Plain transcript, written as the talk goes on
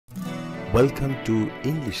Welcome to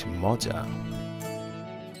English Moja.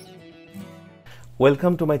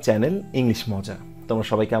 Welcome to my channel English মজা। তোমরা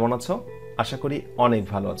সবাই কেমন আছো? আশা করি অনেক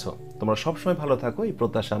ভালো আছো। তোমরা সবসময় ভালো থাকো, এই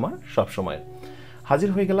প্রত্যাশা আমার সবসময়ের। হাজির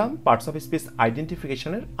হয়ে গেলাম পার্টস অফ স্পিচ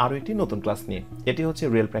আইডেন্টিফিকেশনের আরও একটি নতুন ক্লাস নিয়ে। এটি হচ্ছে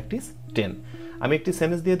রিয়েল প্র্যাকটিস 10। আমি একটি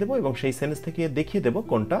সেন্টেন্স দিয়ে দেবো এবং সেই সেন্টেন্স থেকে দেখিয়ে দেবো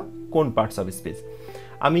কোনটা কোন পার্টস অফ স্পিচ।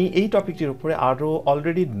 আমি এই টপিকটির উপরে আরও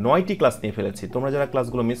অলরেডি 9টি ক্লাস নিয়ে ফেলেছি। তোমরা যারা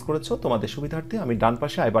ক্লাসগুলো মিস করেছো, তোমাদের সুবিধার্থে আমি ডান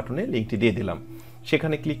পাশে আই বাটনে লিঙ্কটি দিয়ে দিলাম।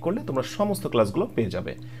 সেখানে ক্লিক করলে তোমরা সমস্ত ক্লাসগুলো পেয়ে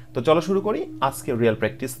যাবে। তো চলো শুরু করি আজকে রিয়েল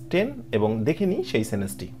প্র্যাকটিস 10 এবং দেখে নিই সেই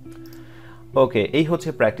সেন্টেন্সটি। ওকে, এই হচ্ছে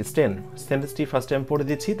প্র্যাকটিস 10। সেন্টেন্সটি ফার্স্ট টাইম পড়ে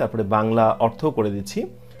দিচ্ছি, তারপরে বাংলা অর্থও করে দিচ্ছি।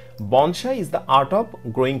 Bonsai is the art of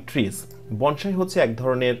growing trees. Bonsai হচ্ছে এক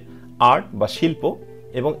ধরনের আর্ট বা শিল্প,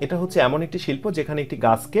 এবং এটা হচ্ছে এমন একটি শিল্প যেখানে একটি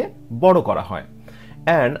গাছকে বড় করা হয়।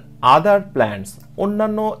 অ্যান্ড আদার প্ল্যান্টস,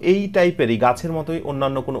 অন্যান্য এই টাইপেরই গাছের মতোই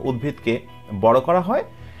অন্যান্য কোনো উদ্ভিদকে বড় করা হয়।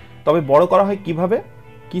 তবে বড় করা হয় কিভাবে,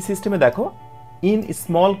 কি সিস্টেমে দেখো, ইন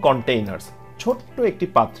স্মল কন্টেইনার্স, ছোট্ট একটি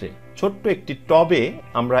পাত্রে, ছোট্ট একটি টবে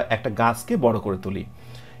আমরা একটা গাছকে বড় করে তুলি।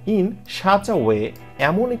 ইন সাচ আ ওয়ে,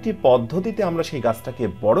 এমন একটি পদ্ধতিতে আমরা সেই গাছটাকে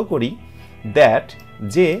বড় করি, দ্যাট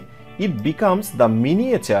যে it becomes the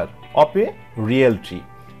miniature of A real tree,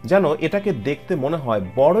 যেন এটাকে দেখতে মনে হয়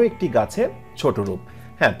বড় একটি গাছের ছোট রূপ।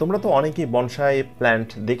 হ্যাঁ, তোমরা তো অনেকেই বনসাই প্ল্যান্ট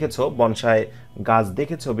দেখেছো, বনসাই গাছ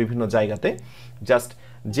দেখেছো বিভিন্ন জায়গাতে। জাস্ট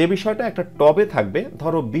যে বিষয়টা একটা টবে থাকবে,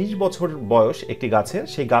 ধরো 20 বছর বয়স একটি গাছের,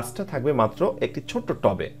 সেই গাছটা থাকবে মাত্র একটি ছোট্ট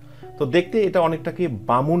টবে। তো দেখতে এটা অনেকটাকে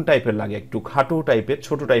বামুন টাইপের লাগে, একটু খাটো টাইপের,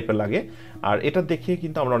 ছোট টাইপের লাগে। আর এটা দেখে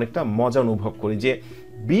কিন্তু আমরা অনেকটা মজা অনুভব করি যে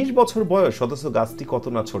 20 বছর বয়স, অথচ গাছটি কত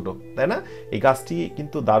না ছোট, তাই না? এই গাছটি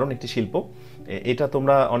কিন্তু দারুণ একটি শিল্প। এটা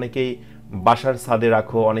তোমরা অনেকেই বাসার ছাদে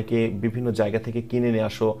রাখো, অনেকে বিভিন্ন জায়গা থেকে কিনে নিয়ে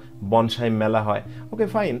আসো, বনসাই মেলা হয়। ওকে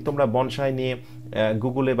ফাইন, তোমরা বনসাই নিয়ে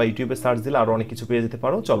গুগলে বা ইউটিউবে সার্চ দিলে আরও অনেক কিছু পেয়ে যেতে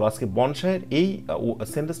পারো। চলো আজকে বনসাইয়ের এই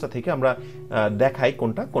সেন্টেন্সটা থেকে আমরা দেখাই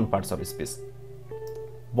কোনটা কোন parts of speech.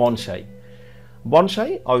 Bonsai,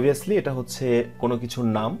 bonsai obviously এটা হচ্ছে কোনো কিছুর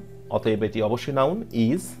নাম, অতএব এটি অবশ্যই নাউন।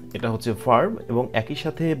 ইজ, এটা হচ্ছে ভার্ব, এবং একই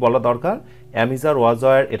সাথে বলা দরকার অ্যাম, ইজ, আর, ওয়াজ,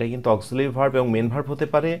 আর, এটা কিন্তু অক্সিলারি ভার্ব এবং মেন ভার্ব হতে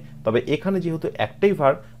পারে। তবে এখানে যেহেতু একটাই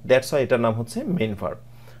ভার্ব, দ্যাটস ওয়াই এটার নাম হচ্ছে মেন ভার্ব।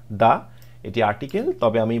 দা, এটি আর্টিকেল,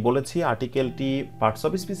 তবে আমি বলেছি আর্টিকেলটি পার্টস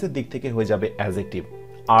অফ স্পিচের দিক থেকে হয়ে যাবে অ্যাডজেক্টিভ।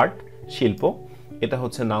 আর্ট, শিল্প, এটা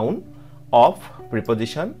হচ্ছে noun. Of,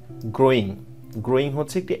 preposition. Growing, growing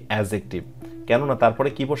হচ্ছে একটি অ্যাডজেক্টিভ, কেননা তারপরে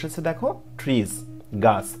কি বসেছে দেখো, ট্রিজ,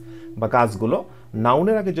 গাছ বা গাছগুলো।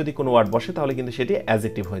 নাউনের আগে যদি কোনো ওয়ার্ড বসে তাহলে কিন্তু সেটি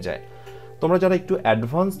অ্যাডজেক্টিভ হয়ে যায়। তোমরা যারা একটু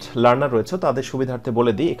অ্যাডভান্সড লার্নার রয়েছে তাদের সুবিধার্থে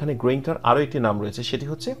বলে দিই, এখানে গ্রোয়িংটার আরও একটি নাম রয়েছে, সেটি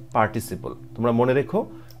হচ্ছে পার্টিসিপল। তোমরা মনে রেখো,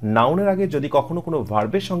 নাউনের আগে যদি কখনো কোনো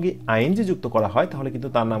ভার্বের সঙ্গে আইএনজি যুক্ত করা হয় তাহলে কিন্তু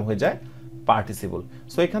তার নাম হয়ে যায় পার্টিসিপল।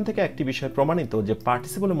 সো এখান থেকে একটি বিষয় প্রমাণিত যে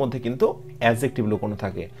পার্টিসিপলের মধ্যে কিন্তু অ্যাডজেক্টিভ লুকোনো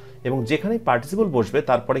থাকে, এবং যেখানে পার্টিসিপল বসবে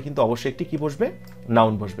তারপরে কিন্তু অবশ্যই একটি কি বসবে,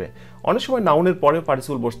 নাউন বসবে। অনেক সময় নাউনের পরেও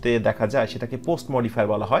পার্টিসিপল বসতে দেখা যায়, সেটাকে পোস্ট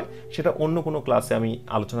মডিফায়ার বলা হয়। সেটা অন্য কোনো ক্লাসে আমি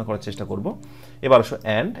আলোচনা করার চেষ্টা করব। এবার আসো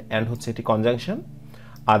অ্যান্ড, অ্যান্ড হচ্ছে একটি কনজাংশন।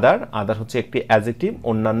 আদার, আদার হচ্ছে একটি অ্যাডজেক্টিভ,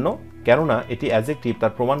 অন্যান্য, কেননা এটি অ্যাডজেক্টিভ,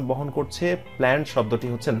 তার প্রমাণ বহন করছে প্ল্যান্ট শব্দটি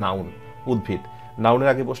হচ্ছে নাউন, উদ্ভিদ। নাউনের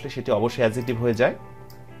আগে বসলে সেটি অবশ্যই অ্যাডজেক্টিভ হয়ে যায়।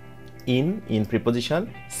 In, in preposition.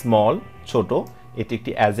 স্মল, ছোট, এটি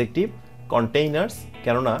একটি অ্যাডজেক্টিভ। কন্টেইনার্স,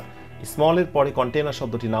 কেননা স্মলের পরে কন্টেইনার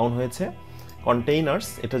শব্দটি নাউন হয়েছে। কন্টেইনার্স,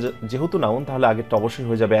 এটা যেহেতু নাউন তাহলে আগেরটা অবশ্যই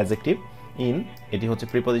হয়ে যাবে অ্যাডজেক্টিভ। ইন, এটি হচ্ছে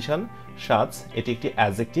প্রিপোজিশন। সাজ, এটি একটি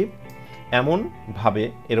অ্যাডজেক্টিভ, এমন ভাবে,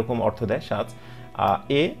 এরকম অর্থ দেয় সাজ।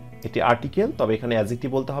 এ, এটি আর্টিকেল, তবে এখানে অ্যাডজেক্টিভ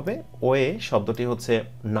বলতে হবে। ওয়ে শব্দটি হচ্ছে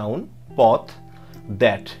নাউন। পথ,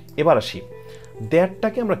 দ্যাট। এবার আসি,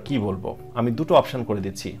 দ্যাটটাকে আমরা কি বলবো, আমি দুটো অপশন করে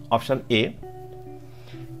দিচ্ছি। অপশন এ,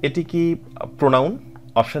 এটি কি প্রোনাউন।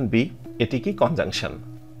 অপশন বি, এটি কি কনজাংশন।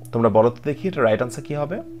 তোমরা বলো তো দেখি এটা রাইট আনসার কি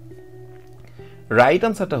হবে। রাইট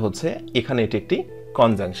আনসারটা হচ্ছে এখানে এটি একটি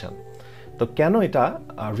কনজাংশন। তো কেন এটা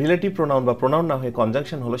রিলেটিভ প্রোনাউন বা প্রোনাউন না হয়ে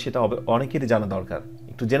কনজাংশন হলো সেটা অনেকেরই জানা দরকার,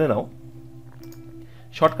 একটু জেনে নাও।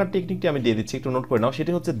 শর্টকাট টেকনিকটি আমি দিয়ে দিচ্ছি, একটু নোট করে নাও।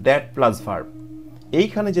 সেটি হচ্ছে দ্যাট প্লাস ভার্ব।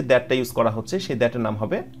 এইখানে যে দ্যাটটা ইউজ করা হচ্ছে সেই দ্যাটের নাম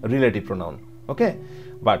হবে relative pronoun. Okay,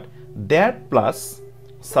 but that plus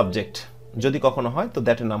subject যদি কখনো হয় তো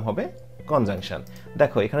দ্যাটের নাম হবে কনজাংশন।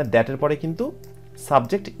 দেখো এখানে দ্যাটের পরে কিন্তু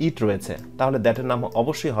সাবজেক্ট ইট রয়েছে, তাহলে দ্যাটের নাম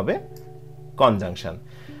অবশ্যই হবে কনজাংশন।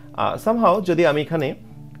 সামহাও যদি আমি এখানে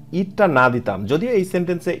ইটটা না দিতাম, যদিও এই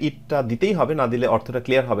সেন্টেন্সে ইটটা দিতেই হবে, না দিলে অর্থটা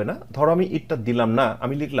ক্লিয়ার হবে না। ধরো আমি ইটটা দিলাম না,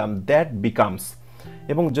 আমি লিখলাম দ্যাট বিকামস,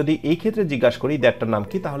 এবং যদি এই ক্ষেত্রে জিজ্ঞাসা করি দ্যাটটার নাম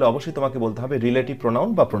কি, তাহলে অবশ্যই তোমাকে বলতে হবে রিলেটিভ প্রোনাউন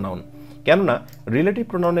বা প্রোনাউন, কেননা রিলেটিভ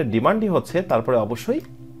প্রোনাউনের ডিমান্ডই হচ্ছে তারপরে অবশ্যই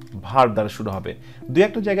ভার্ব দ্বারা শুরু হবে। দুই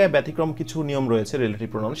একটা জায়গায় ব্যতিক্রম কিছু নিয়ম রয়েছে রিলেটিভ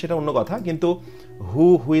প্রোনাউন, সেটা অন্য কথা, কিন্তু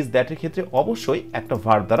হু ইজ দ্যাটের ক্ষেত্রে অবশ্যই একটা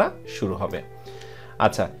ভার্ব দ্বারা শুরু হবে।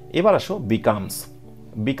 আচ্ছা, এবার আসো বিকামস।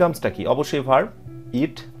 বিকামসটা কি? অবশ্যই ভার্ব।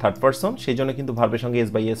 ইট থার্ড পারসন, সেই জন্য কিন্তু ভার্বের সঙ্গে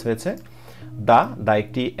এস বাই এস হয়েছে। দা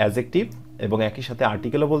একটি অ্যাডজেক্টিভ এবং একই সাথে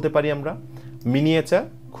আর্টিকেলও বলতে পারি আমরা। মিনিয়েচার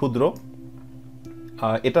ক্ষুদ্র,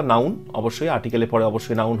 এটা নাউন, অবশ্যই আর্টিকেলের পরে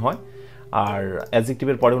অবশ্যই নাউন হয়, আর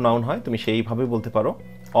অ্যাডজেক্টিভের পরেও নাউন হয়, তুমি সেইভাবে বলতে পারো।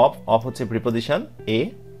 অফ হচ্ছে প্রিপোজিশন এ,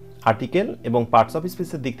 আর্টিকেল এবং পার্টস অফ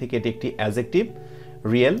স্পিচের দিক থেকে এটি একটি অ্যাডজেক্টিভ।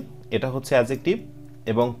 রিয়েল এটা হচ্ছে অ্যাডজেক্টিভ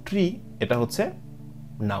এবং ট্রি এটা হচ্ছে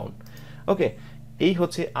নাউন। ওকে, এই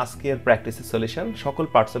হচ্ছে আজকের প্র্যাকটিসের সলিউশন সকল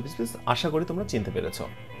পার্টস অফ স্পিচ। আশা করি তোমরা চিনতে পেরেছো।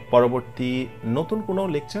 পরবর্তী নতুন কোনো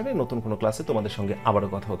লেকচারে নতুন কোনো ক্লাসে তোমাদের সঙ্গে আবারও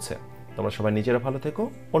কথা হচ্ছে। তোমরা সবাই নিজেরা ভালো থেকো,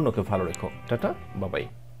 অন্যকে ভালো রেখো। টাটা, বাবাই।